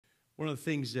One of the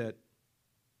things that,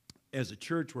 as a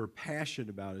church, we're passionate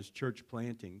about is church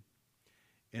planting.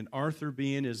 And Arthur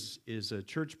Bean is a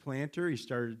church planter. He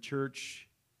started a church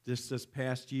this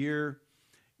past year.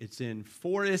 It's in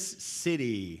Forest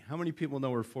City. How many people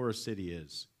know where Forest City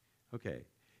is? Okay.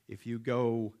 If you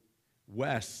go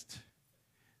west,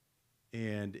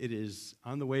 and it is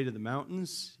on the way to the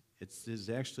mountains, it's his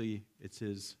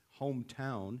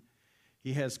hometown.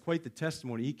 He has quite the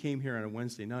testimony. He came here on a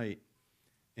Wednesday night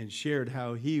and shared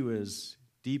how he was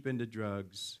deep into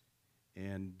drugs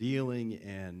and dealing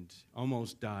and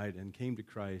almost died and came to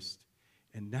Christ.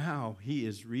 And now he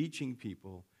is reaching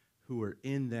people who are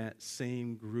in that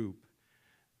same group,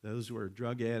 those who are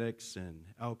drug addicts and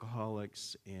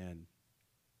alcoholics, and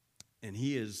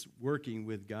he is working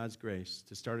with God's grace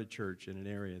to start a church in an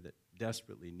area that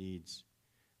desperately needs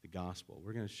the gospel.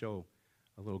 We're going to show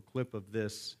a little clip of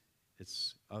this.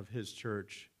 It's of his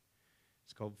church.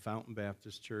 It's called Fountain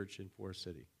Baptist Church in Forest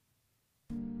City.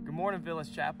 Good morning,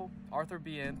 Village Chapel. Arthur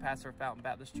B.N., pastor of Fountain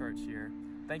Baptist Church here.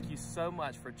 Thank you so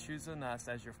much for choosing us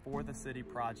as your For the City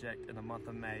project in the month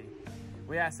of May.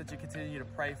 We ask that you continue to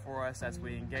pray for us as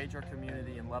we engage our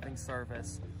community in loving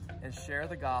service and share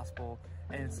the gospel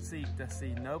and seek to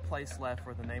see no place left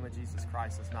where the name of Jesus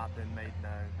Christ has not been made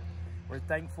known. We're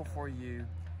thankful for you,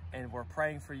 and we're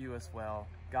praying for you as well.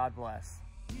 God bless.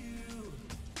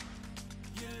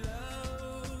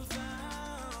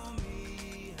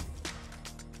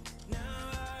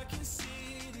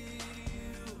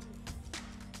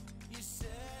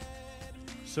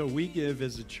 So we give,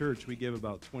 as a church, we give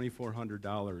about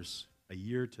 $2,400 a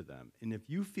year to them. And if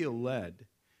you feel led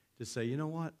to say, you know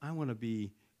what, I want to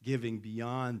be giving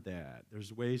beyond that,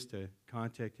 there's ways to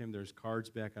contact him. There's cards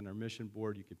back on our mission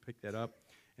board. You can pick that up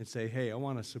and say, hey, I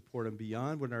want to support him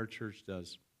beyond what our church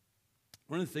does.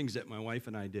 One of the things that my wife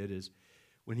and I did is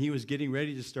when he was getting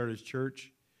ready to start his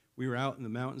church, we were out in the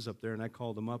mountains up there, and I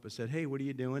called him up. I said, hey, what are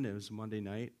you doing? It was Monday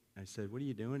night. I said, what are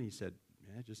you doing? He said,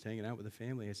 yeah, just hanging out with the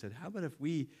family. I said, how about if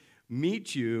we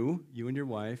meet you and your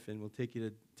wife, and we'll take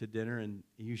you to dinner, and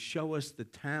you show us the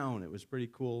town. It was pretty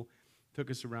cool. Took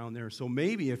us around there. So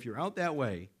maybe if you're out that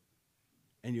way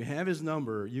and you have his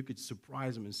number, you could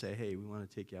surprise him and say, hey, we want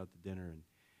to take you out to dinner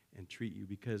and treat you,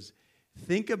 because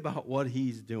think about what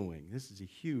he's doing. This is a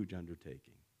huge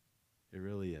undertaking. It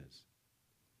really is.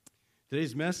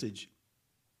 Today's message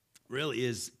really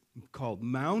is called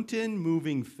Mountain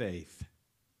Moving Faith.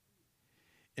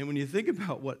 And when you think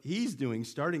about what he's doing,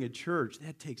 starting a church,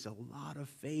 that takes a lot of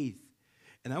faith.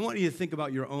 And I want you to think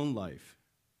about your own life.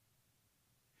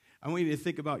 I want you to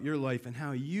think about your life and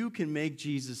how you can make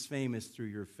Jesus famous through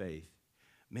your faith.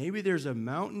 Maybe there's a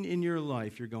mountain in your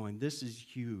life you're going, this is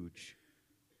huge.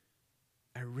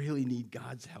 I really need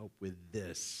God's help with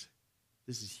this.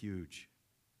 This is huge.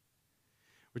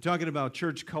 We're talking about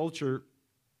church culture.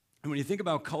 And when you think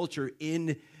about culture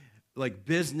in like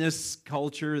business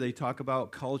culture, they talk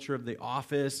about culture of the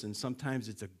office, and sometimes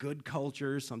it's a good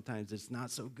culture, sometimes it's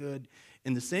not so good.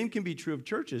 And the same can be true of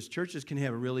churches. Churches can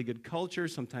have a really good culture,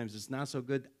 sometimes it's not so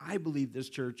good. I believe this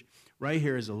church right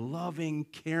here is a loving,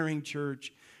 caring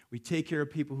church. We take care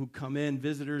of people who come in,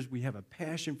 visitors. We have a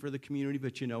passion for the community,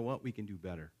 but you know what? We can do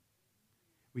better.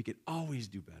 We can always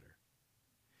do better.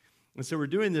 And so we're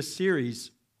doing this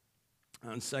series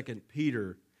on 2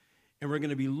 Peter, and we're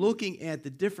going to be looking at the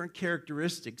different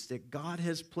characteristics that God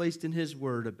has placed in his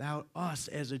word about us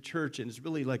as a church, and it's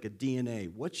really like a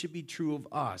DNA. What should be true of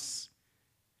us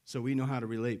so we know how to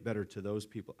relate better to those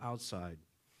people outside?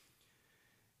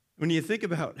 When you think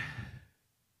about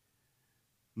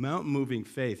mountain-moving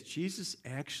faith, Jesus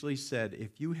actually said,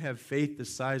 if you have faith the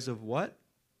size of what?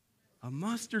 A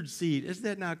mustard seed. Isn't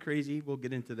that not crazy? We'll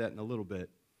get into that in a little bit.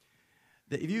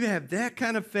 That if you have that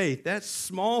kind of faith, that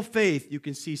small faith, you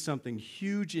can see something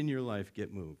huge in your life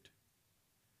get moved.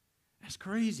 That's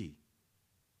crazy.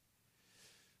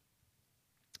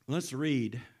 Let's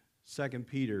read 2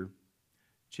 Peter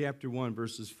chapter 1,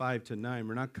 verses 5 to 9.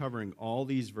 We're not covering all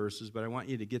these verses, but I want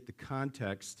you to get the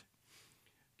context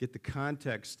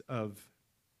of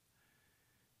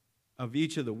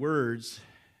each of the words.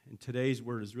 And today's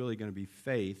word is really going to be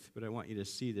faith, but I want you to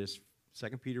see this. 2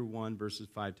 Peter 1, verses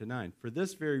 5 to 9. For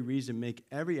this very reason, make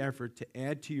every effort to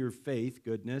add to your faith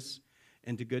goodness,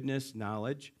 and to goodness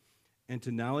knowledge, and to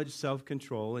knowledge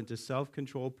self-control, and to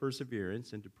self-control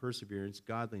perseverance, and to perseverance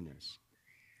godliness,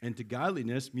 and to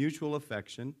godliness mutual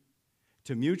affection,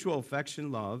 to mutual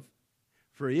affection love.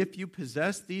 For if you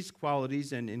possess these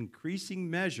qualities in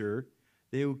increasing measure,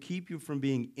 they will keep you from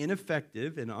being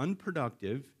ineffective and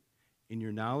unproductive in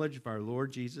your knowledge of our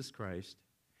Lord Jesus Christ.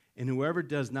 And whoever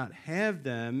does not have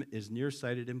them is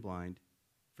nearsighted and blind,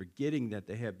 forgetting that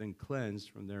they have been cleansed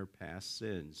from their past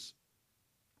sins.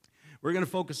 We're going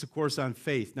to focus, of course, on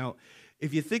faith. Now,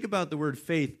 if you think about the word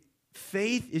faith,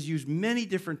 faith is used many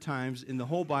different times in the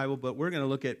whole Bible, but we're going to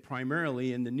look at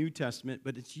primarily in the New Testament,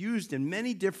 but it's used in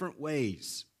many different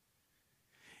ways.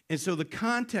 And so the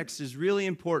context is really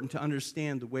important to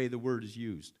understand the way the word is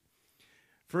used.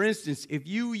 For instance, if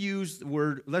you use the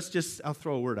word, I'll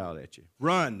throw a word out at you.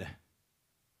 Run.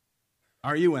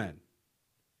 R-U-N.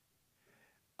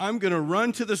 I'm going to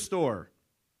run to the store.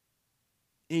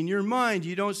 In your mind,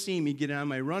 you don't see me get on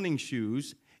my running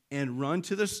shoes and run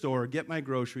to the store, get my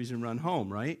groceries, and run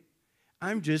home, right?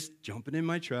 I'm just jumping in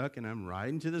my truck, and I'm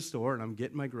riding to the store, and I'm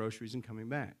getting my groceries and coming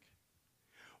back.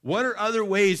 What are other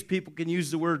ways people can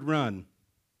use the word run?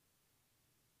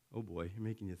 Oh, boy, you're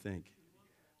making you think.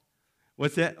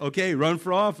 What's that? Okay, run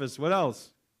for office. What else?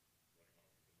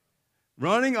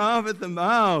 Running off at the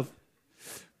mouth.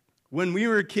 When we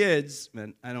were kids,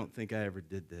 man, I don't think I ever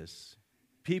did this.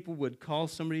 People would call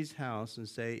somebody's house and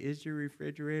say, "Is your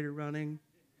refrigerator running?"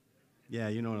 Yeah,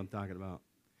 you know what I'm talking about.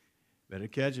 Better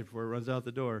catch it before it runs out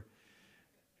the door.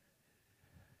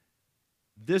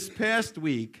 This past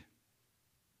week,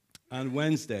 on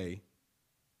Wednesday,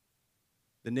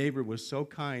 the neighbor was so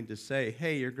kind to say,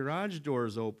 "Hey, your garage door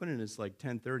is open," and it's like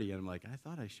 10:30, and I'm like, I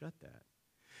thought I shut that.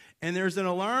 And there's an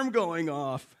alarm going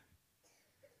off.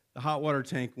 The hot water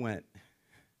tank went.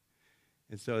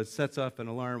 And so it sets off an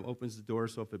alarm, opens the door,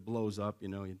 so if it blows up,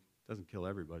 it doesn't kill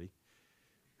everybody.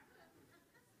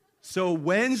 So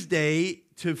Wednesday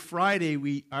to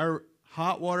Friday, our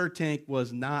hot water tank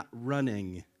was not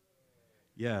running.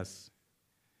 Yes.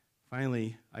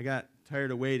 Finally, I got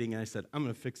tired of waiting, and I said, I'm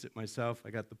going to fix it myself.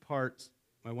 I got the parts.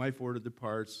 My wife ordered the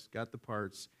parts, got the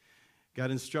parts,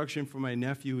 got instruction from my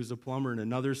nephew who's a plumber in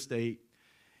another state.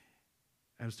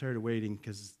 I was tired of waiting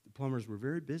because the plumbers were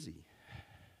very busy.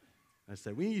 I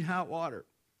said, we need hot water.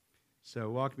 So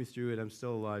walked me through it. I'm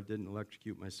still alive, didn't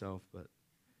electrocute myself, but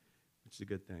it's a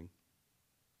good thing.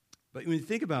 But when you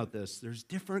think about this, there's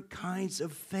different kinds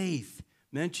of faith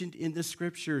mentioned in the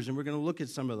scriptures, and we're going to look at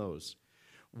some of those.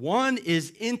 One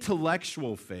is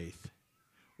intellectual faith.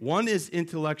 One is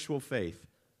intellectual faith.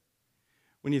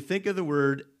 When you think of the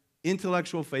word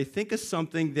intellectual faith, think of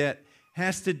something that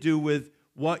has to do with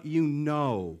what you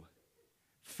know.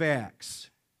 Facts.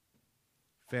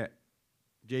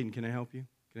 Jaden, can I help you?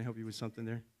 Can I help you with something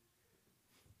there?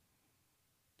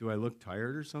 Do I look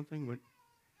tired or something?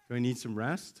 Do I need some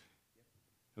rest?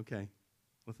 Okay.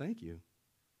 Well, thank you.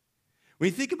 When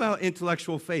you think about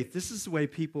intellectual faith, this is the way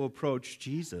people approach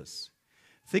Jesus.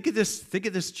 Think of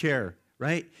this chair,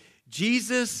 right?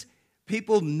 Jesus,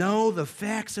 people know the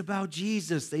facts about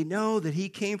Jesus. They know that he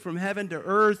came from heaven to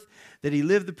earth, that he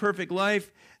lived the perfect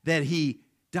life, that he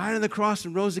died on the cross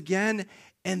and rose again,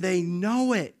 and they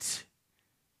know it.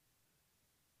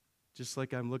 Just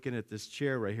like I'm looking at this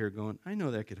chair right here going, I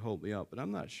know that could hold me up, but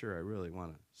I'm not sure I really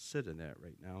want to sit in that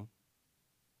right now.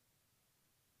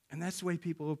 And that's the way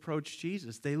people approach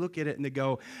Jesus. They look at it and they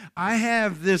go, I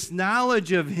have this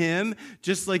knowledge of him,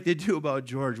 just like they do about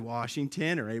George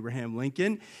Washington or Abraham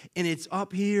Lincoln, and it's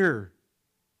up here.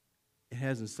 It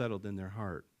hasn't settled in their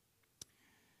heart.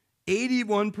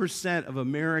 81% of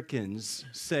Americans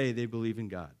say they believe in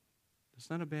God. That's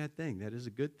not a bad thing. That is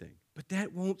a good thing. But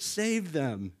that won't save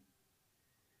them.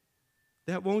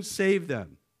 That won't save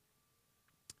them.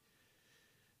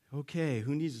 Okay,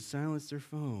 who needs to silence their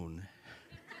phone?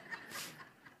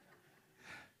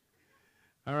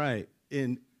 All right,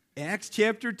 in Acts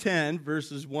chapter 10,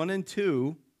 verses 1 and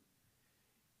 2,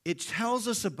 it tells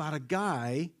us about a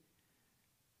guy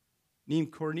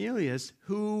named Cornelius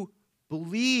who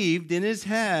believed in his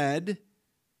head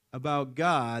about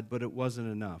God, but it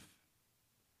wasn't enough.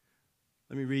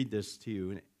 Let me read this to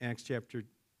you in Acts chapter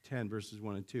 10, verses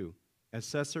 1 and 2. At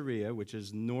Caesarea, which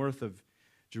is north of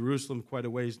Jerusalem, quite a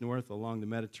ways north along the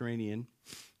Mediterranean,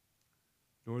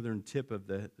 northern tip of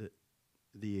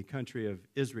the country of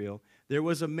Israel, there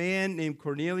was a man named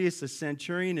Cornelius, a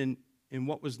centurion in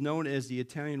what was known as the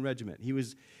Italian regiment. He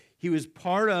was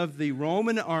part of the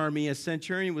Roman army. A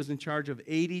centurion was in charge of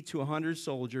 80 to 100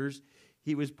 soldiers.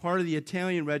 He was part of the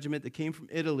Italian regiment that came from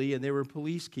Italy, and they were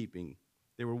police keeping.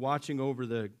 They were watching over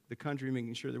the country,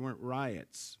 making sure there weren't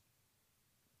riots.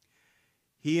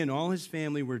 He and all his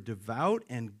family were devout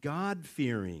and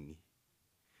God-fearing.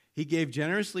 He gave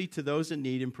generously to those in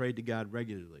need and prayed to God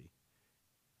regularly.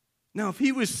 Now, if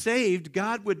he was saved,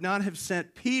 God would not have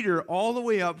sent Peter all the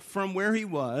way up from where he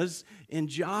was in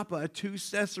Joppa to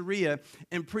Caesarea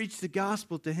and preached the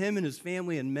gospel to him and his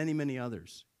family and many, many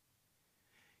others.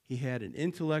 He had an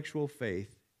intellectual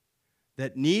faith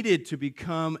that needed to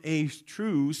become a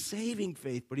true saving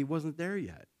faith, but he wasn't there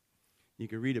yet. You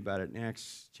can read about it in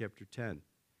Acts chapter 10.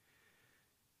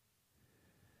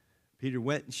 Peter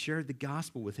went and shared the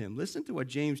gospel with him. Listen to what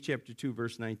James chapter 2,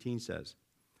 verse 19 says.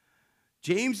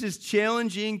 James is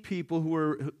challenging people who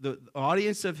are the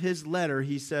audience of his letter.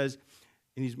 He says,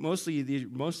 and he's mostly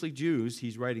Jews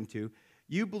he's writing to,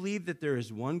 you believe that there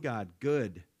is one God,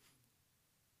 good.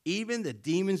 Even the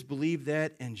demons believe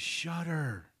that and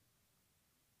shudder.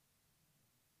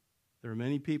 There are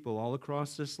many people all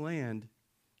across this land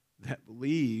that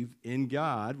believe in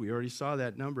God. We already saw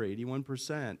that number,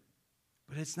 81%.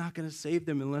 But it's not going to save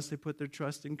them unless they put their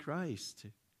trust in Christ.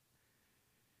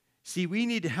 See, we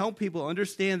need to help people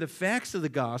understand the facts of the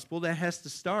gospel. That has to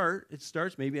start. It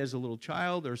starts maybe as a little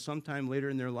child or sometime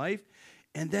later in their life.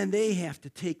 And then they have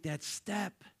to take that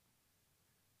step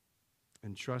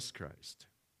and trust Christ.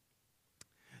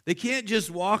 They can't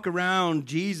just walk around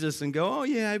Jesus and go, oh,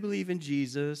 yeah, I believe in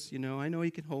Jesus. You know, I know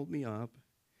he can hold me up.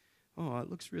 Oh, it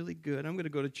looks really good. I'm going to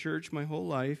go to church my whole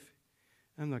life.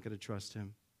 I'm not going to trust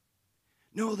him.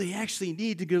 No, they actually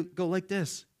need to go like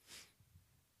this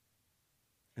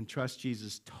and trust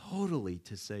Jesus totally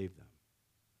to save them.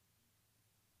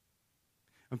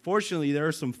 Unfortunately, there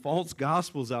are some false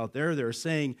gospels out there that are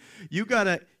saying, you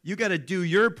gotta do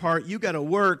your part, you gotta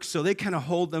work, so they kind of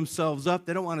hold themselves up.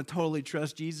 They don't want to totally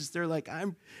trust Jesus. They're like,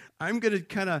 I'm going to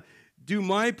kind of do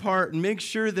my part and make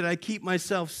sure that I keep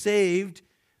myself saved.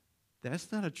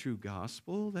 That's not a true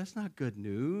gospel. That's not good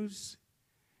news.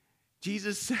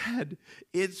 Jesus said,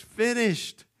 it's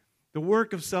finished. The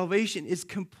work of salvation is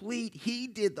complete. He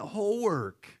did the whole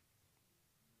work.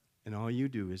 And all you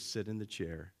do is sit in the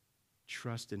chair,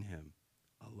 trust in him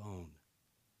alone.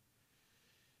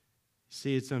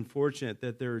 See, it's unfortunate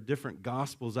that there are different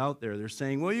gospels out there. They're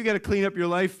saying, well, you got to clean up your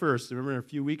life first. I remember a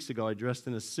few weeks ago, I dressed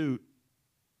in a suit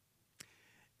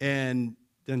and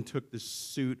then took the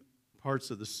suit,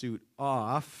 parts of the suit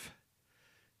off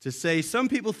to say, some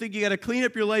people think you got to clean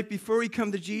up your life before you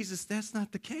come to Jesus. That's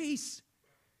not the case.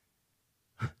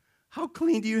 How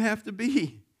clean do you have to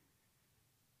be?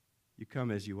 You come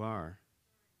as you are.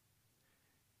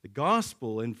 The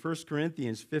gospel in 1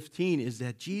 Corinthians 15 is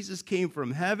that Jesus came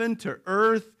from heaven to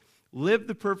earth, lived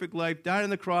the perfect life, died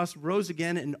on the cross, rose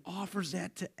again, and offers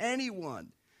that to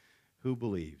anyone who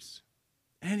believes.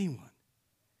 Anyone.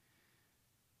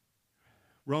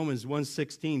 Romans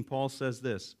 1:16, Paul says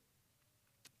this,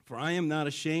 for I am not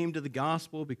ashamed of the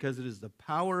gospel because it is the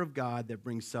power of God that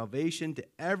brings salvation to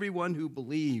everyone who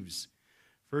believes,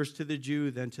 first to the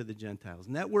Jew, then to the Gentiles.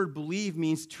 And that word believe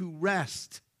means to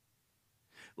rest.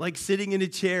 Like sitting in a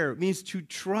chair. It means to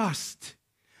trust.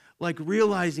 Like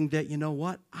realizing that, you know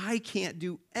what? I can't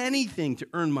do anything to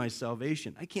earn my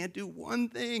salvation. I can't do one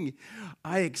thing.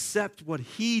 I accept what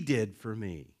he did for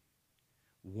me.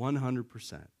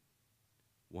 100%.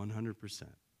 100%.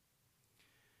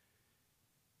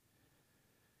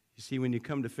 You see, when you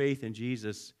come to faith in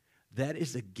Jesus, that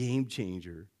is a game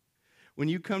changer. When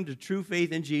you come to true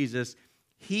faith in Jesus,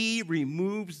 he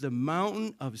removes the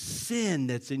mountain of sin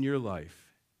that's in your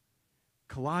life.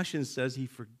 Colossians says he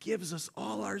forgives us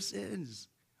all our sins.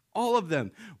 All of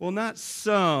them. Well, not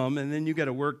some, and then you got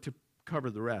to work to cover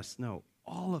the rest. No,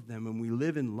 all of them, and we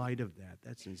live in light of that.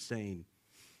 That's insane.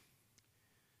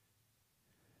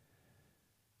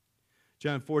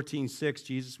 John 14:6,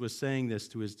 Jesus was saying this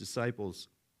to his disciples.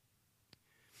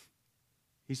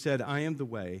 He said, I am the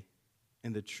way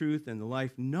and the truth and the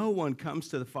life. No one comes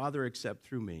to the Father except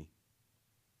through me.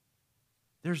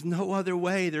 There's no other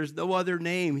way. There's no other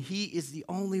name. He is the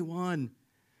only one.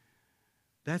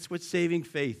 That's what saving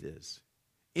faith is.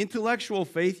 Intellectual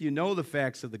faith, you know the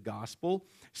facts of the gospel.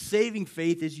 Saving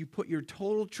faith is you put your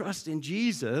total trust in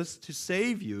Jesus to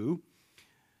save you.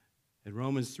 In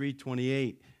Romans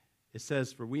 3:28, it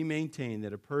says, for we maintain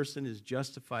that a person is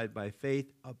justified by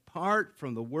faith apart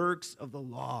from the works of the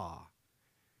law.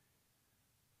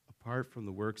 Apart from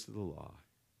the works of the law.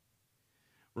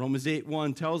 Romans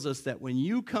 8:1 tells us that when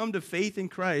you come to faith in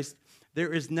Christ,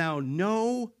 there is now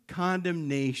no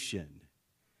condemnation.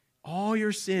 All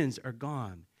your sins are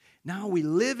gone. Now we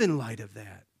live in light of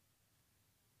that.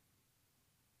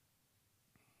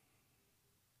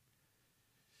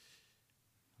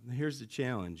 And here's the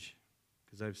challenge,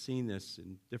 because I've seen this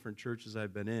in different churches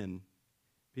I've been in.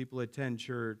 People attend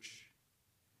church.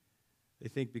 They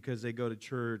think because they go to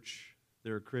church,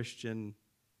 they're a Christian,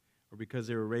 or because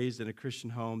they were raised in a Christian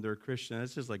home, they're a Christian.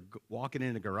 It's just like walking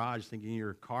in a garage thinking you're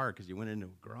a car because you went into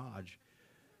a garage.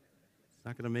 It's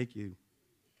not going to make you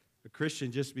a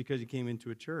Christian just because you came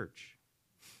into a church.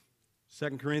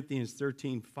 2 Corinthians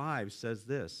 13:5 says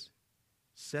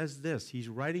this. He's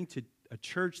writing to a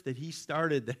church that he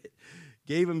started that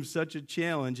gave him such a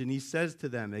challenge, and he says to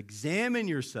them, examine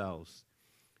yourselves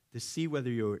to see whether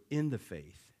you're in the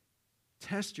faith.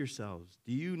 Test yourselves.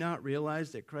 Do you not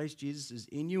realize that Christ Jesus is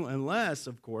in you? Unless,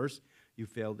 of course, you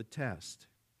fail the test.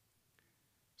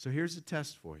 So here's a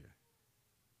test for you.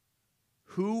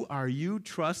 Who are you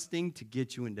trusting to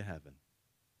get you into heaven?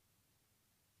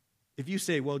 If you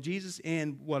say, well, Jesus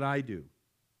and what I do,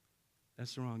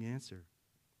 that's the wrong answer.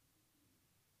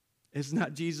 It's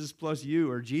not Jesus plus you,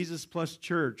 or Jesus plus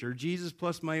church, or Jesus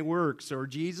plus my works, or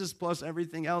Jesus plus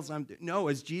everything else I'm doing. No,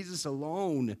 it's Jesus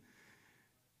alone.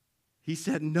 He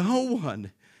said no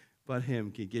one but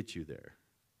him can get you there.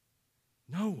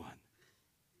 No one.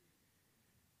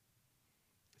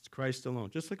 It's Christ alone.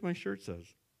 Just like my shirt says.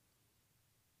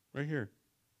 Right here.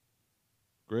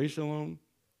 Grace alone,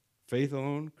 faith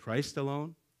alone, Christ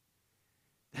alone.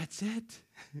 That's it.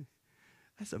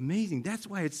 That's amazing. That's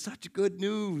why it's such good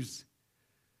news.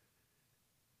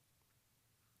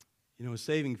 You know,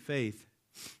 saving faith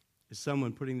is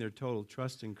someone putting their total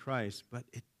trust in Christ, but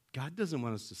God doesn't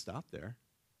want us to stop there.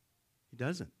 He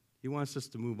doesn't. He wants us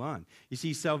to move on. You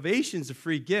see, salvation is a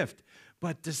free gift,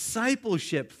 but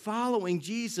discipleship, following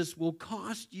Jesus, will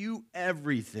cost you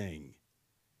everything.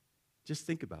 Just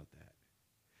think about that.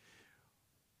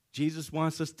 Jesus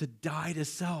wants us to die to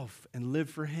self and live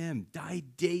for him. Die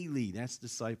daily. That's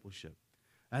discipleship.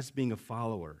 That's being a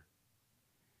follower.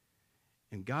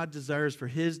 And God desires for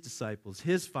his disciples,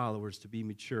 his followers, to be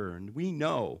mature. And we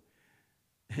know,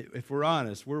 if we're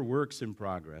honest, we're works in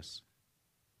progress.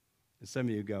 And some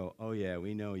of you go, oh yeah,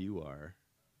 we know you are,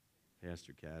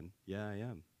 Pastor Cad. Yeah, I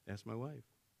am. Ask my wife.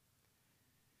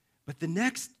 But the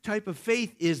next type of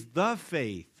faith is the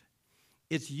faith.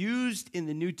 It's used in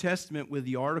the New Testament with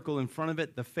the article in front of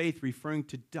it, the faith, referring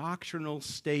to doctrinal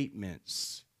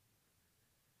statements.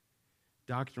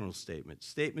 Doctrinal statements,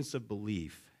 statements of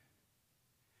belief.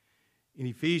 In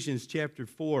Ephesians chapter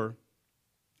 4,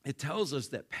 it tells us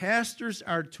that pastors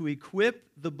are to equip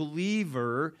the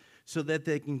believer so that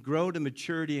they can grow to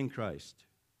maturity in Christ.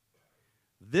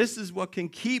 This is what can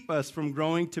keep us from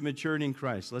growing to maturity in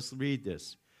Christ. Let's read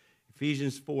this.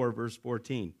 Ephesians 4, verse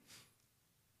 14.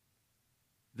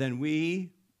 Then we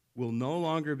will no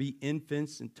longer be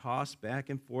infants and tossed back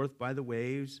and forth by the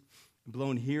waves,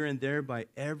 blown here and there by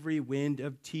every wind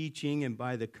of teaching and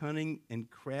by the cunning and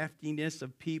craftiness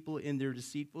of people in their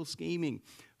deceitful scheming.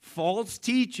 False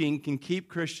teaching can keep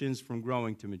Christians from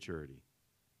growing to maturity.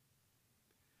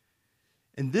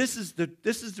 And this is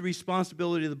the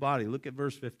responsibility of the body. Look at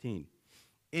verse 15.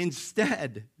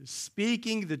 Instead,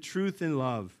 speaking the truth in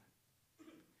love,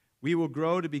 we will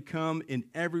grow to become in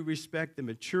every respect the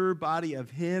mature body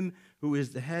of him who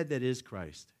is the head, that is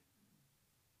Christ.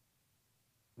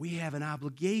 We have an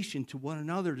obligation to one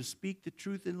another to speak the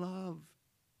truth in love.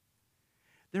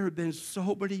 There have been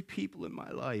so many people in my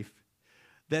life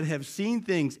that have seen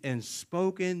things and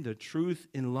spoken the truth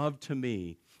in love to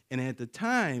me. And at the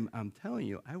time, I'm telling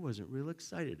you, I wasn't real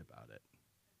excited about it.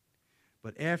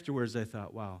 But afterwards, I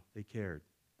thought, wow, they cared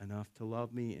enough to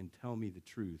love me and tell me the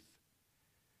truth.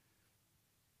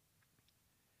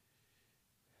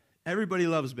 Everybody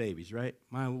loves babies, right?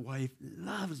 My wife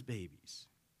loves babies.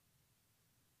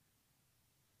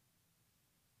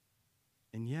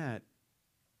 And yet,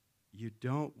 you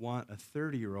don't want a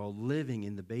 30-year-old living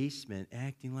in the basement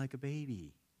acting like a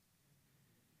baby.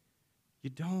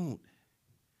 You don't.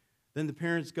 Then the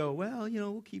parents go, well, you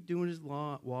know, we'll keep doing his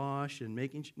wash and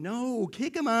making sure. No,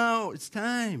 kick him out. It's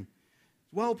time.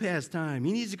 It's well past time.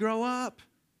 He needs to grow up.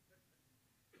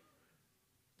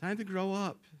 Time to grow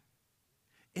up.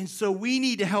 And so we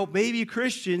need to help baby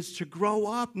Christians to grow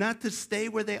up, not to stay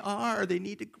where they are. They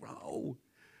need to grow.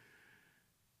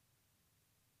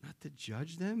 Not to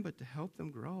judge them, but to help them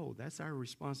grow. That's our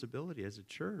responsibility as a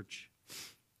church.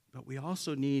 But we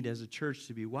also need, as a church,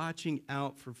 to be watching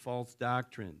out for false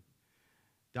doctrine.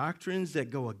 Doctrines that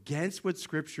go against what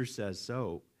Scripture says.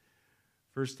 So,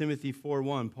 1 Timothy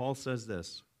 4:1, Paul says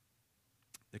this.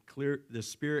 The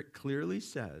Spirit clearly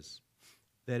says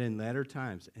that in latter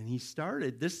times, and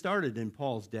this started in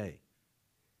Paul's day,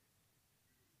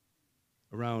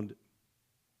 around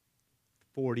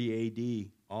 40 A.D.,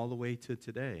 all the way to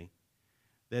today,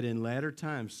 that in latter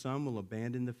times some will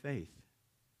abandon the faith.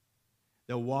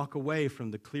 They'll walk away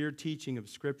from the clear teaching of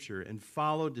Scripture and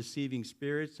follow deceiving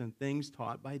spirits and things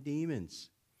taught by demons.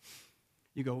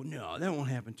 You go, no, that won't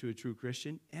happen to a true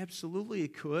Christian. Absolutely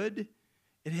it could.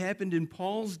 It happened in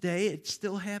Paul's day. It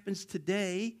still happens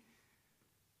today.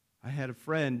 I had a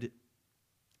friend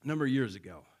a number of years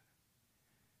ago.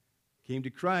 Came to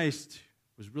Christ,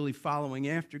 was really following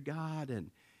after God,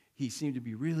 and he seemed to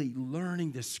be really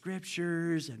learning the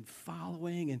Scriptures and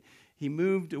following, and he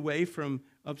moved away from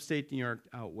upstate New York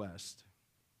out west.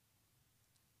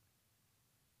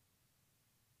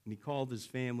 And he called his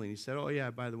family, and he said, oh, yeah,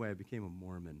 by the way, I became a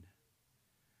Mormon.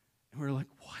 And we were like,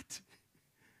 what?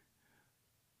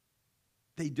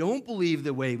 They don't believe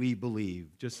the way we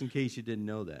believe, just in case you didn't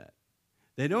know that.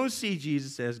 They don't see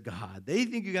Jesus as God. They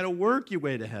think you got to work your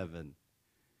way to heaven.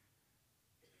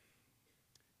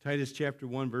 Titus chapter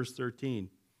 1, verse 13.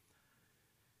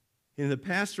 In the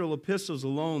pastoral epistles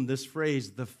alone, this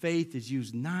phrase, the faith, is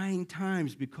used 9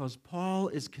 times because Paul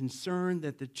is concerned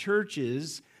that the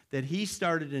churches that he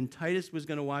started and Titus was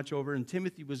going to watch over and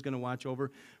Timothy was going to watch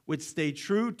over would stay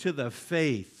true to the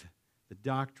faith, the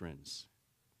doctrines.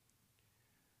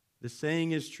 The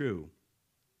saying is true.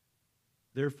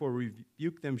 Therefore,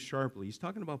 rebuke them sharply. He's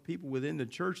talking about people within the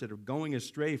church that are going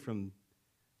astray from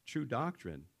true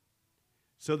doctrine,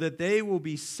 so that they will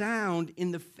be sound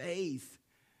in the faith.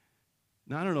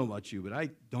 Now, I don't know about you, but I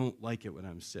don't like it when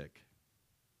I'm sick.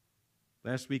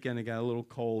 Last weekend, I got a little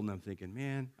cold, and I'm thinking,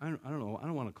 man, I don't know. I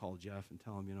don't want to call Jeff and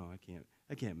tell him,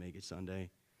 I can't make it Sunday.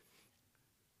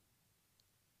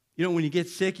 When you get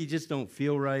sick, you just don't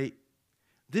feel right.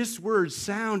 This word,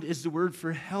 sound, is the word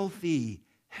for healthy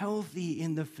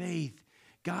in the faith.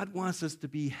 God wants us to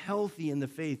be healthy in the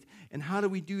faith. And how do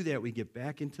we do that? We get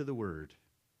back into the Word.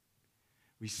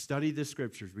 We study the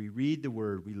Scriptures. We read the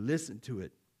Word. We listen to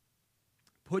it.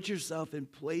 Put yourself in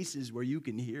places where you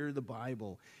can hear the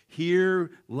Bible.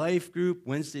 Hear Life Group.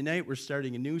 Wednesday night, we're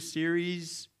starting a new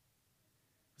series.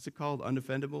 What's it called?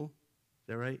 Undefendable? Is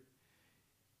that right?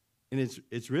 And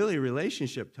it's really a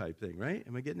relationship type thing, right?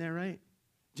 Am I getting that right?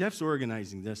 Jeff's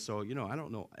organizing this, so, I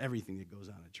don't know everything that goes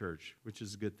on at church, which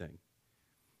is a good thing.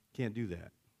 Can't do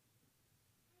that.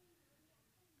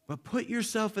 But put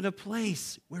yourself in a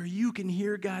place where you can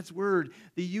hear God's Word.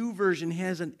 The U version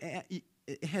has an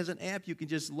app. You can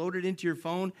just load it into your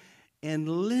phone and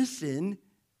listen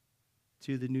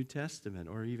to the New Testament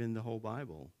or even the whole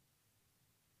Bible.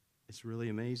 It's really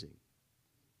amazing.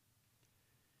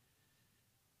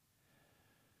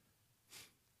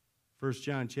 1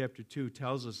 John chapter 2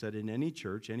 tells us that in any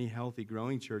church, any healthy,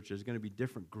 growing church, there's going to be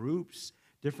different groups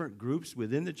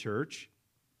within the church.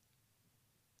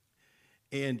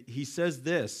 And he says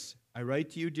this, I write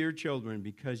to you, dear children,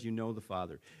 because you know the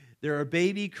Father. There are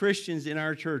baby Christians in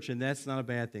our church, and that's not a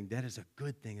bad thing. That is a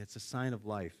good thing. It's a sign of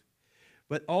life.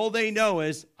 But all they know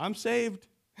is, I'm saved.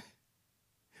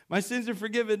 My sins are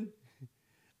forgiven.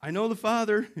 I know the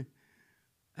Father.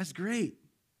 That's great.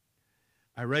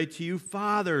 I write to you,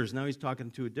 fathers. Now he's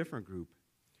talking to a different group.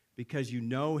 Because you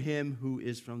know him who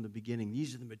is from the beginning.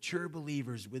 These are the mature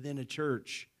believers within a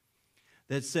church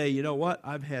that say, you know what?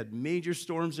 I've had major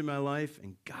storms in my life,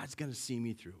 and God's going to see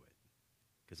me through it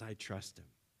because I trust him.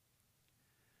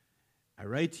 I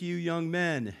write to you, young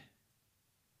men.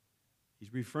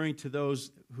 He's referring to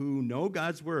those who know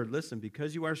God's word. Listen,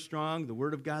 because you are strong, the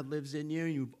word of God lives in you,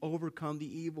 and you've overcome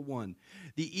the evil one.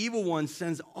 The evil one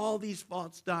sends all these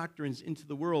false doctrines into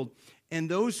the world, and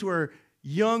those who are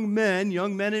young men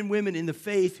and women in the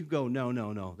faith who go,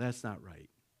 no, that's not right.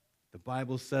 The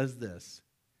Bible says this.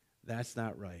 That's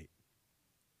not right.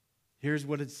 Here's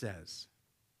what it says.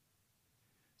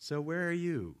 So where are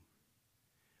you?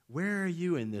 Where are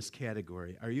you in this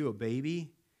category? Are you a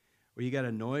baby where you got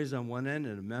a noise on one end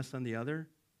and a mess on the other?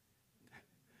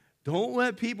 Don't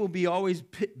let people be always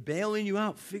bailing you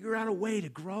out. Figure out a way to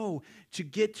grow, to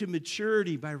get to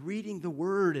maturity by reading the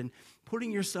Word and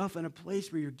putting yourself in a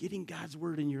place where you're getting God's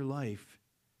Word in your life.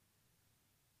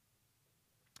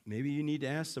 Maybe you need to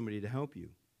ask somebody to help you,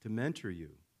 to mentor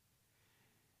you.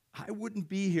 I wouldn't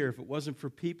be here if it wasn't for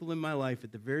people in my life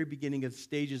at the very beginning of the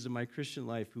stages of my Christian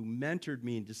life who mentored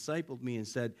me and discipled me and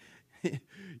said,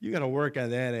 you got to work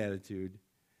on that attitude.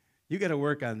 You got to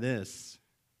work on this.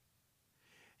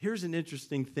 Here's an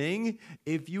interesting thing.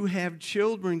 If you have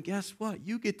children, guess what?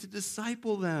 You get to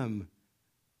disciple them.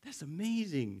 That's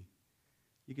amazing.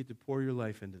 You get to pour your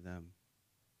life into them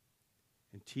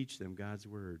and teach them God's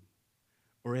word.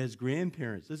 Or as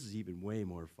grandparents, this is even way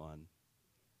more fun.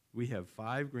 We have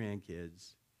 5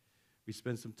 grandkids. We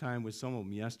spent some time with some of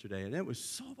them yesterday, and it was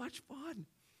so much fun.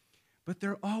 But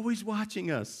they're always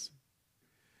watching us.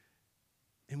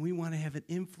 And we want to have an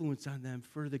influence on them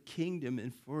for the kingdom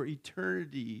and for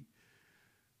eternity.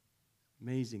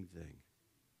 Amazing thing.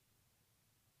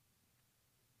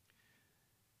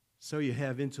 So you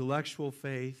have intellectual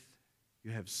faith.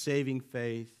 You have saving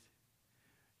faith.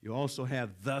 You also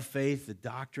have the faith, the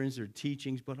doctrines or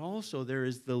teachings, but also there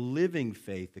is the living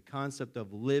faith, the concept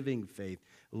of living faith,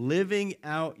 living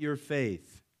out your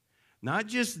faith. Not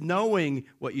just knowing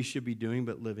what you should be doing,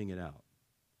 but living it out.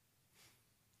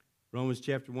 Romans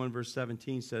chapter 1, verse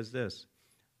 17 says this,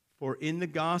 for in the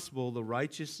gospel the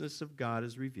righteousness of God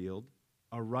is revealed,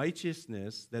 a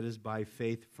righteousness that is by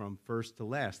faith from first to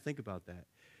last. Think about that.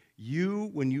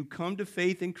 When you come to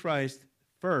faith in Christ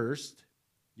first,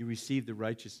 you receive the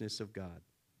righteousness of God.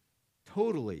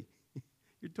 Totally.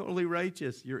 You're totally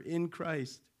righteous. You're in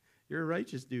Christ. You're a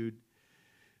righteous dude.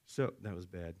 So, that was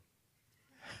bad.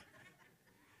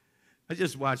 I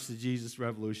just watched the Jesus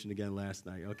Revolution again last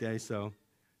night, okay? So,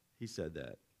 he said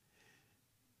that.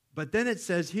 But then it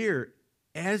says here,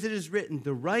 as it is written,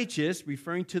 the righteous,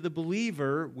 referring to the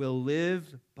believer, will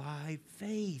live by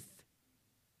faith.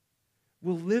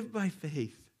 Will live by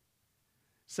faith.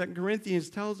 2 Corinthians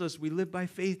tells us we live by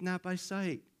faith, not by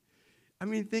sight. I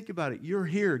mean, think about it. You're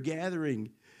here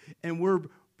gathering, and we're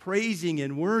praising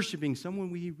and worshiping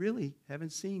someone we really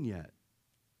haven't seen yet.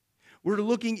 We're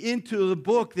looking into the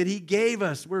book that he gave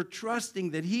us. We're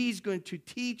trusting that he's going to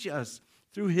teach us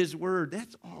through his word.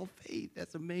 That's all faith.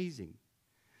 That's amazing.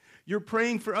 You're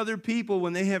praying for other people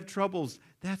when they have troubles.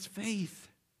 That's faith.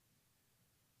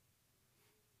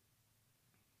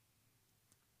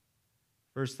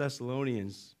 First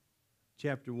Thessalonians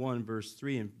chapter 1, verse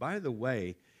 3. And by the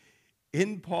way,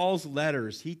 in Paul's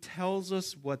letters, he tells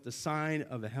us what the sign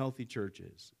of a healthy church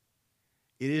is.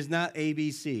 It is not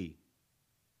ABC.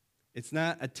 It's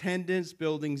not attendance,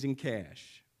 buildings, and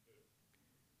cash.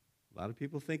 A lot of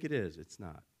people think it is. It's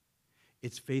not.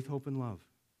 It's faith, hope, and love.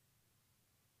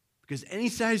 Because any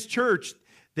size church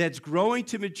that's growing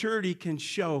to maturity can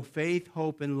show faith,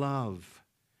 hope, and love.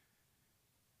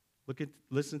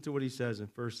 Listen to what he says in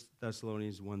 1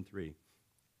 Thessalonians 1:3.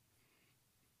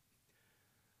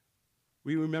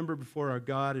 We remember before our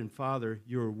God and Father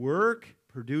your work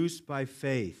produced by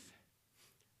faith,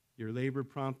 your labor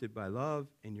prompted by love,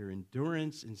 and your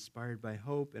endurance inspired by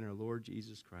hope in our Lord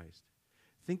Jesus Christ.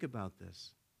 Think about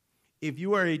this. If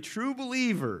you are a true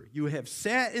believer, you have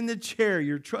sat in the chair,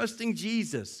 you're trusting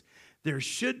Jesus, there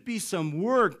should be some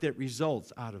work that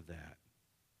results out of that.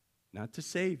 Not to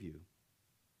save you,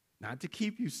 not to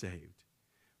keep you saved,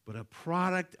 but a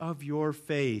product of your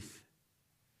faith.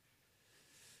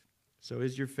 So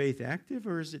is your faith active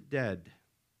or is it dead?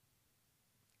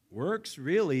 Works,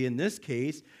 really, in this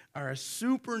case, are a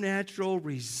supernatural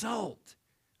result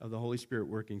of the Holy Spirit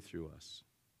working through us.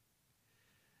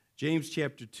 James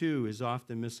chapter 2 is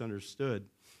often misunderstood.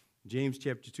 James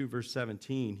chapter 2, verse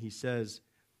 17, he says,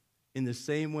 in the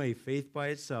same way, faith by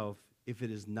itself, if it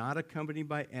is not accompanied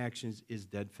by actions, is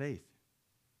dead faith.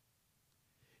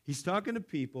 He's talking to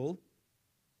people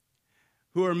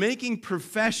who are making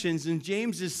professions, and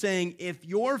James is saying, if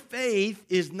your faith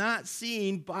is not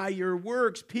seen by your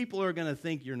works, people are going to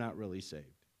think you're not really saved.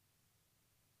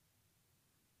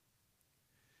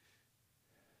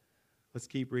 Let's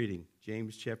keep reading.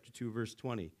 James chapter 2, verse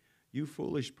 20. You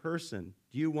foolish person,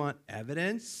 do you want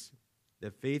evidence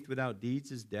that faith without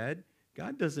deeds is dead?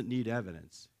 God doesn't need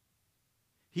evidence.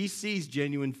 He sees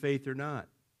genuine faith or not.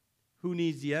 Who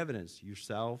needs the evidence?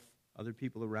 Yourself, other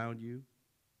people around you?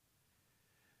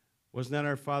 Was not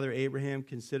our father Abraham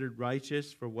considered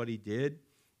righteous for what he did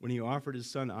when he offered his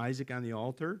son Isaac on the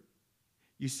altar?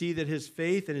 You see that his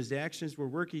faith and his actions were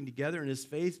working together, and his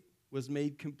faith was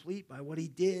made complete by what he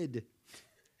did.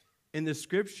 And the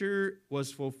scripture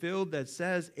was fulfilled that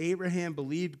says, Abraham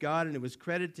believed God, and it was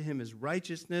credited to him as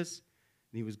righteousness,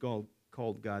 and he was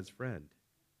called God's friend.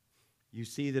 You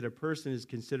see that a person is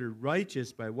considered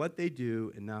righteous by what they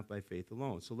do and not by faith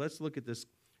alone. So let's look at this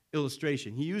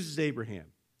illustration. He uses Abraham.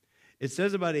 It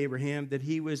says about Abraham that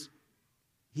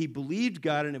he believed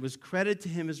God, and it was credited to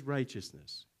him as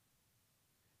righteousness.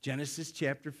 Genesis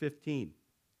chapter 15.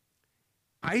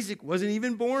 Isaac wasn't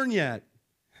even born yet.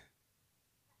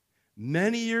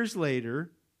 Many years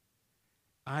later,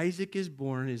 Isaac is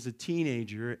born as a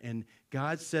teenager, and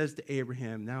God says to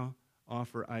Abraham, now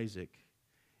offer Isaac.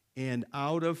 And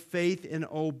out of faith and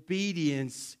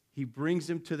obedience, he brings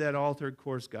him to that altar. Of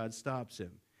course, God stops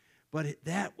him. But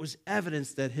that was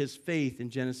evidence that his faith in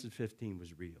Genesis 15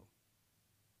 was real.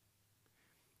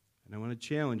 And I want to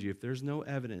challenge you, if there's no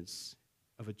evidence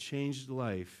of a changed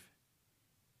life,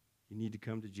 you need to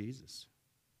come to Jesus.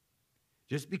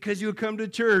 Just because you come to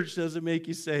church doesn't make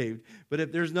you saved. But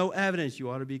if there's no evidence, you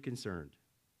ought to be concerned.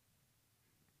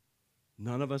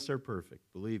 None of us are perfect,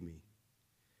 believe me.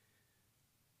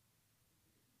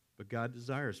 But God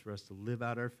desires for us to live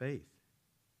out our faith.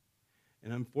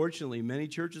 And unfortunately, many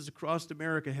churches across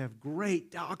America have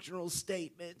great doctrinal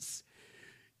statements,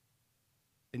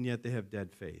 and yet they have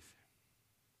dead faith.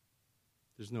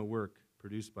 There's no work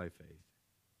produced by faith.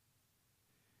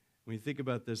 When you think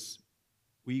about this,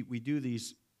 we do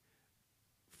these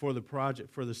for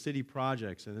the city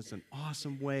projects, and it's an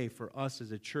awesome way for us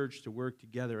as a church to work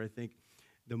together. I think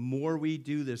The more we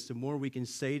do this, the more we can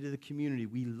say to the community,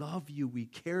 we love you, we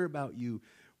care about you,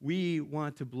 we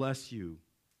want to bless you.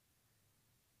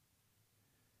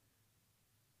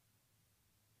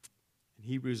 In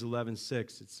Hebrews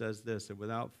 11:6, it says this, that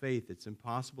without faith it's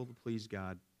impossible to please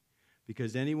God,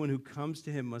 because anyone who comes to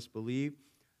him must believe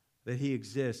that he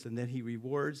exists and that he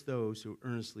rewards those who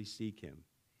earnestly seek him.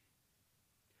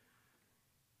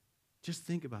 Just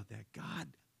think about that. God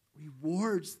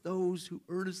rewards those who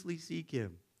earnestly seek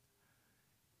him.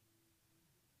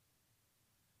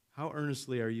 How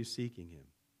earnestly are you seeking him?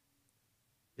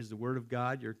 Is the Word of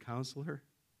God your counselor?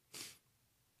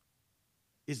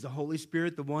 Is the Holy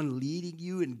Spirit the one leading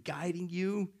you and guiding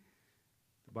you?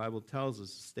 The Bible tells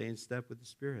us to stay in step with the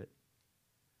Spirit.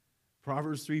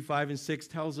 Proverbs 3, 5, and 6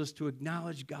 tells us to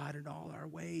acknowledge God in all our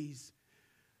ways.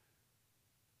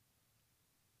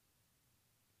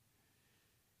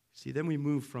 See, then we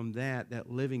move from that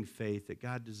living faith that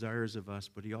God desires of us,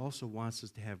 but he also wants us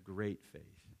to have great faith.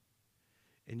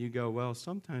 And you go, well,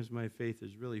 sometimes my faith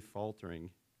is really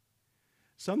faltering.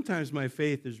 Sometimes my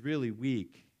faith is really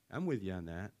weak. I'm with you on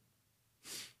that.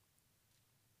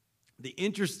 The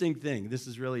interesting thing, this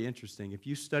is really interesting, if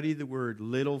you study the word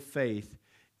little faith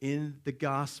in the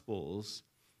Gospels,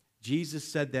 Jesus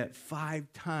said that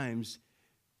 5 times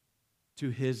to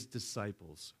his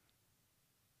disciples.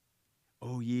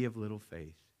 O ye of little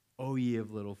faith, O ye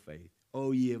of little faith,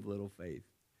 O ye of little faith.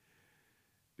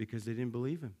 Because they didn't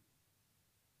believe him.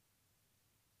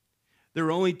 There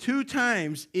are only 2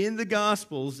 times in the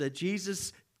Gospels that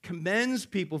Jesus commends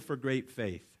people for great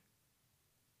faith.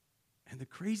 And the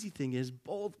crazy thing is,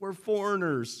 both were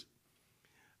foreigners.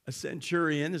 A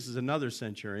centurion, this is another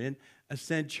centurion, a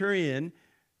centurion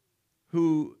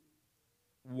who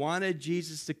wanted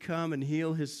Jesus to come and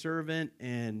heal his servant,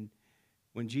 and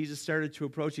when Jesus started to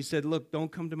approach, he said, look,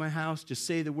 don't come to my house. Just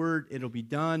say the word. It'll be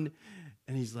done.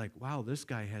 And he's like, wow, this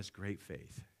guy has great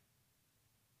faith.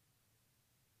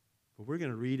 But we're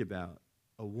going to read about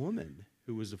a woman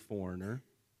who was a foreigner,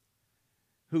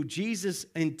 who Jesus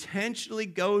intentionally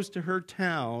goes to her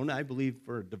town, I believe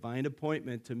for a divine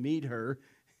appointment, to meet her.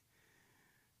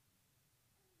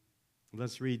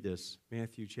 Let's read this,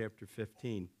 Matthew chapter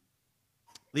 15.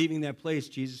 Leaving that place,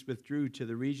 Jesus withdrew to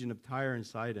the region of Tyre and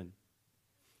Sidon.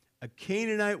 A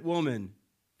Canaanite woman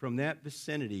from that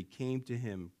vicinity came to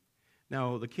him.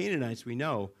 Now, the Canaanites, we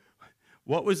know.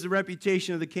 What was the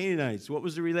reputation of the Canaanites? What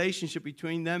was the relationship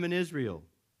between them and Israel?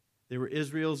 They were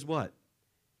Israel's what?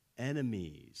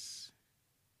 Enemies.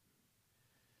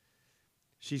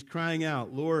 She's crying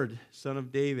out, Lord, Son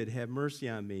of David, have mercy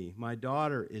on me. My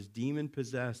daughter is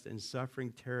demon-possessed and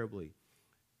suffering terribly.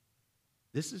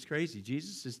 This is crazy.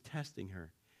 Jesus is testing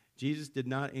her. Jesus did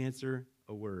not answer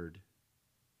a word.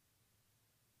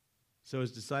 So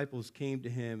his disciples came to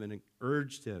him and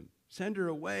urged him, send her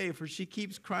away, for she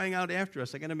keeps crying out after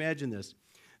us. I can imagine this.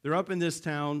 They're up in this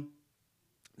town.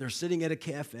 They're sitting at a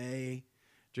cafe,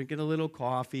 drinking a little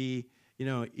coffee,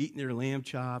 eating their lamb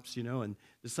chops, and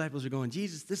disciples are going,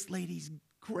 Jesus, this lady's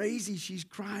crazy. She's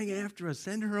crying after us.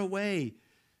 Send her away.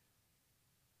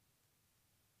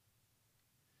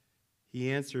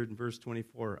 He answered in verse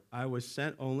 24, I was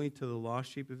sent only to the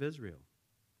lost sheep of Israel.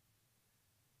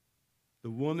 The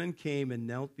woman came and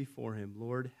knelt before him.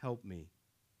 Lord, help me,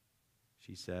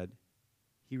 she said.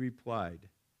 He replied,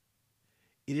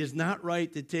 it is not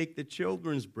right to take the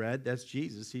children's bread, that's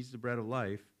Jesus, he's the bread of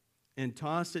life, and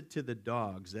toss it to the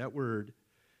dogs. That word,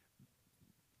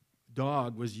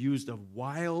 dog, was used of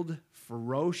wild,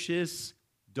 ferocious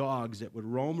dogs that would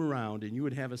roam around, and you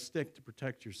would have a stick to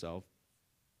protect yourself.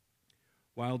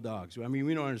 Wild dogs. I mean,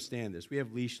 we don't understand this. We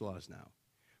have leash laws now.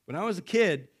 When I was a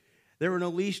kid, there were no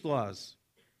leash laws.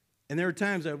 And there were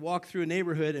times I'd walk through a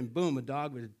neighborhood and boom, a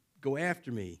dog would go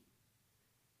after me.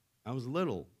 I was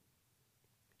little.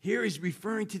 Here he's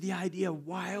referring to the idea of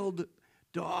wild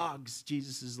dogs.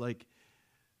 Jesus is like,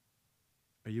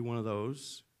 are you one of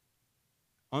those?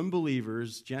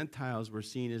 Unbelievers, Gentiles, were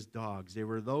seen as dogs. They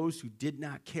were those who did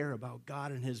not care about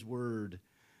God and his word.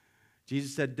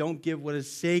 Jesus said, don't give what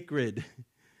is sacred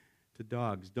to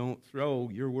dogs. Don't throw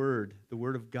your word, the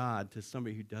word of God, to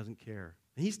somebody who doesn't care.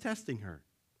 And he's testing her.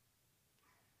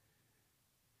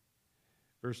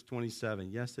 Verse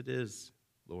 27, yes, it is,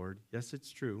 Lord. Yes,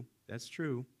 it's true. That's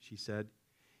true, she said.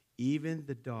 Even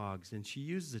the dogs, and she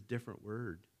uses a different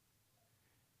word.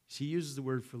 She uses the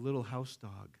word for little house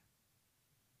dog.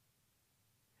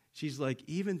 She's like,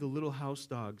 even the little house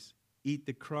dogs eat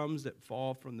the crumbs that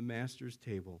fall from the master's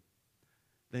table.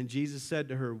 Then Jesus said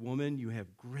to her, woman, you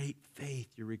have great faith.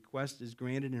 Your request is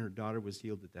granted, and her daughter was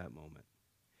healed at that moment.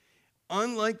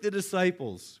 Unlike the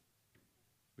disciples,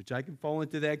 which I can fall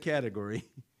into that category,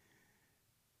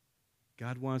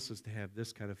 God wants us to have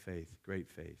this kind of faith, great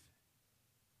faith.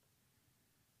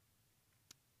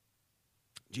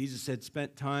 Jesus had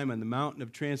spent time on the mountain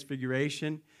of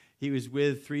transfiguration. He was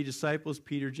with 3 disciples,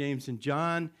 Peter, James, and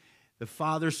John. The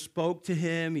Father spoke to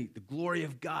him. The glory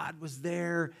of God was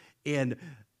there. And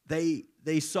they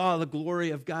saw the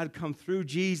glory of God come through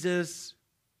Jesus.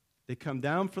 They come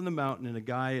down from the mountain, and a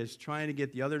guy is trying to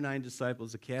get the other 9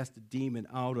 disciples to cast a demon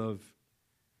out of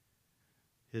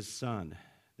his son.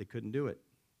 They couldn't do it.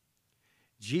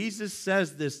 Jesus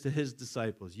says this to his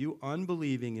disciples, "You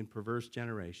unbelieving and perverse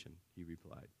generation," he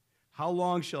replied. "How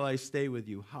long shall I stay with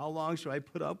you? How long shall I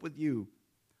put up with you?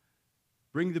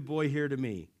 Bring the boy here to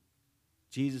me."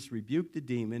 Jesus rebuked the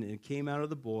demon, and it came out of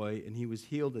the boy, and he was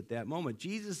healed at that moment.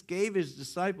 Jesus gave his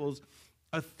disciples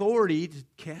authority to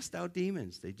cast out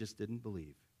demons. They just didn't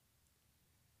believe.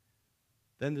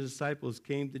 Then the disciples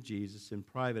came to Jesus in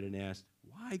private and asked,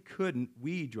 "Why couldn't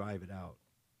we drive it out?"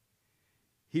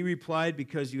 He replied,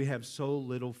 "Because you have so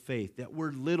little faith." That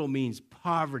word little means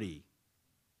poverty.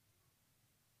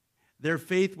 Their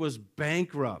faith was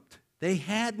bankrupt. They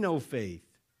had no faith.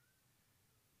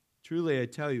 Truly, I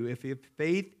tell you, if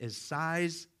faith is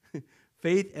size,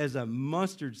 faith as a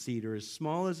mustard seed or as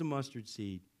small as a mustard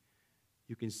seed,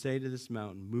 you can say to this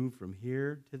mountain, "Move from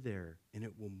here to there," and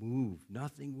it will move.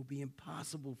 Nothing will be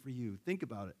impossible for you. Think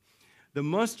about it. The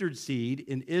mustard seed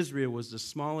in Israel was the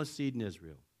smallest seed in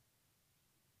Israel.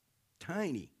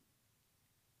 Tiny.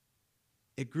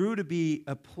 It grew to be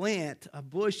a plant, a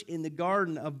bush in the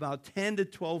garden of about 10 to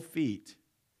 12 feet.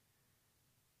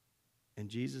 And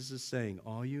Jesus is saying,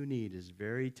 all you need is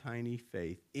very tiny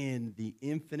faith in the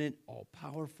infinite,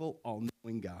 all-powerful,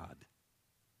 all-knowing God.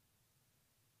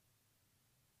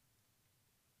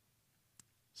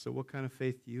 So what kind of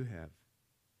faith do you have?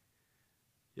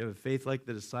 You have a faith like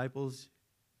the disciples?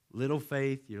 Little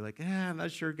faith? You're like, I'm not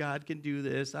sure God can do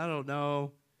this. I don't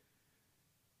know.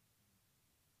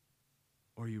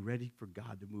 Or are you ready for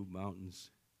God to move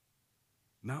mountains?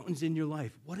 Mountains in your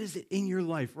life. What is it in your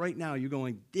life right now? You're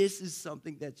going, this is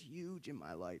something that's huge in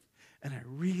my life, and I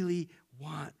really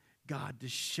want God to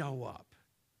show up.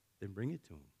 Then bring it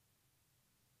to him.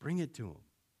 Bring it to him.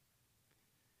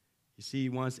 You see, he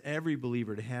wants every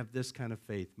believer to have this kind of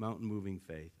faith, mountain-moving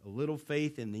faith, a little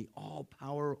faith in the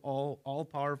all-powerful,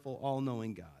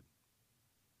 all-knowing God.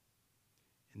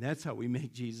 And that's how we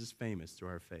make Jesus famous, through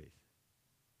our faith.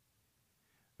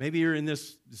 Maybe you're in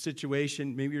this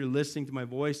situation, maybe you're listening to my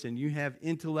voice, and you have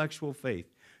intellectual faith.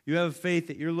 You have faith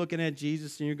that you're looking at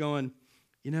Jesus and you're going,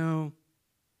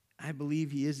 I believe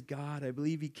he is God. I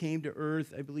believe he came to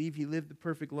earth. I believe he lived the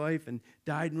perfect life and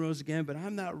died and rose again, but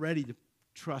I'm not ready to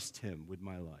trust him with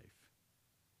my life.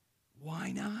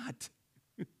 Why not?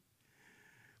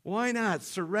 Why not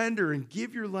surrender and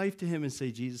give your life to him and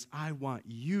say, Jesus, I want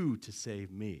you to save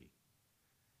me.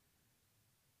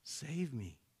 Save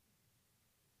me.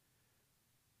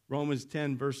 Romans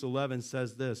 10, verse 11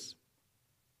 says this.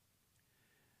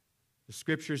 The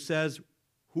scripture says,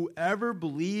 whoever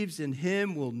believes in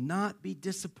him will not be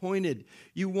disappointed.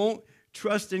 You won't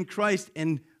trust in Christ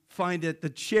and find that the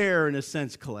chair, in a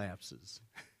sense, collapses.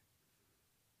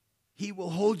 He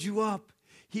will hold you up.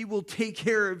 He will take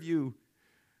care of you.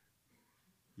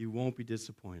 You won't be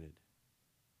disappointed.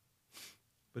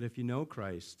 But if you know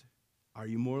Christ, are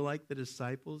you more like the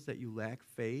disciples that you lack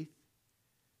faith?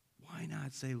 Why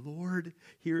not say, Lord,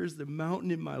 here's the mountain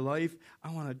in my life.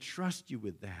 I want to trust you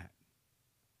with that.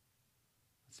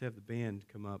 Let's have the band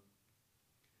come up.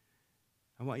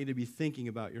 I want you to be thinking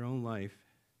about your own life.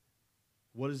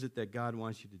 What is it that God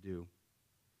wants you to do?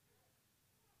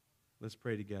 Let's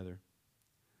pray together.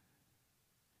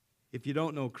 If you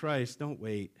don't know Christ, don't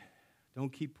wait.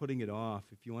 Don't keep putting it off.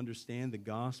 If you understand the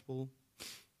gospel,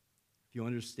 if you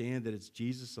understand that it's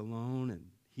Jesus alone and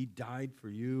he died for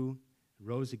you,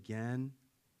 rose again,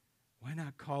 why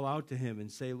not call out to him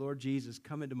and say, Lord Jesus,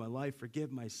 come into my life,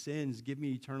 forgive my sins, give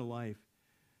me eternal life.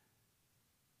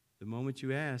 The moment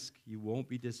you ask, you won't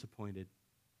be disappointed.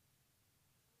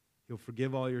 He'll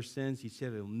forgive all your sins. He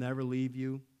said he'll never leave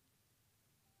you.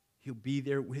 He'll be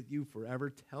there with you forever.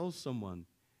 Tell someone.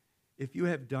 If you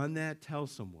have done that, tell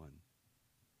someone.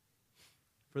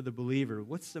 For the believer,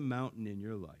 what's the mountain in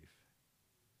your life?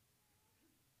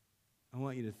 I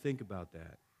want you to think about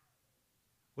that.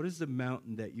 What is the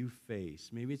mountain that you face?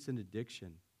 Maybe it's an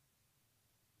addiction.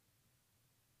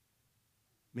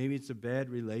 Maybe it's a bad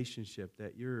relationship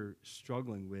that you're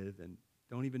struggling with and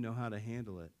don't even know how to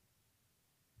handle it.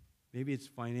 Maybe it's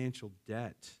financial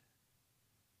debt.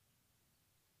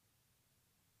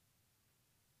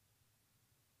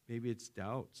 Maybe it's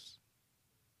doubts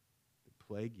that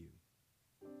plague you.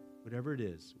 Whatever it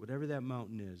is, whatever that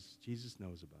mountain is, Jesus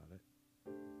knows about it.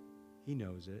 He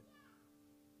knows it.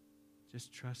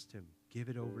 Just trust him. Give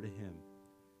it over to him.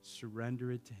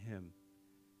 Surrender it to him.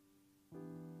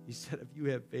 He said, if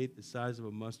you have faith the size of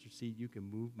a mustard seed, you can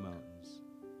move mountains.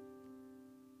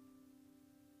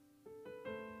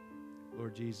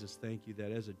 Lord Jesus, thank you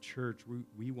that as a church,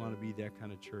 we want to be that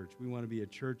kind of church. We want to be a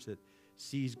church that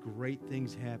sees great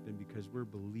things happen because we're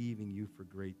believing you for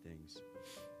great things.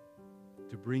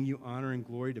 To bring you honor and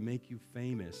glory, to make you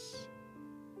famous.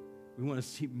 We want to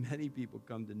see many people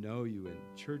come to know you and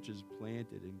churches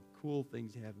planted and cool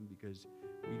things happen because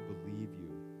we believe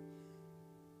you.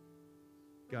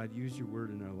 God, use your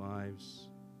word in our lives.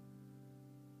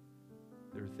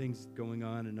 There are things going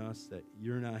on in us that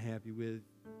you're not happy with.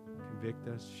 Convict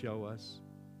us, show us.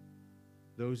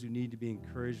 Those who need to be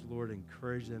encouraged, Lord,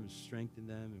 encourage them, strengthen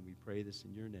them, and we pray this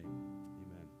in your name.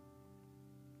 Amen.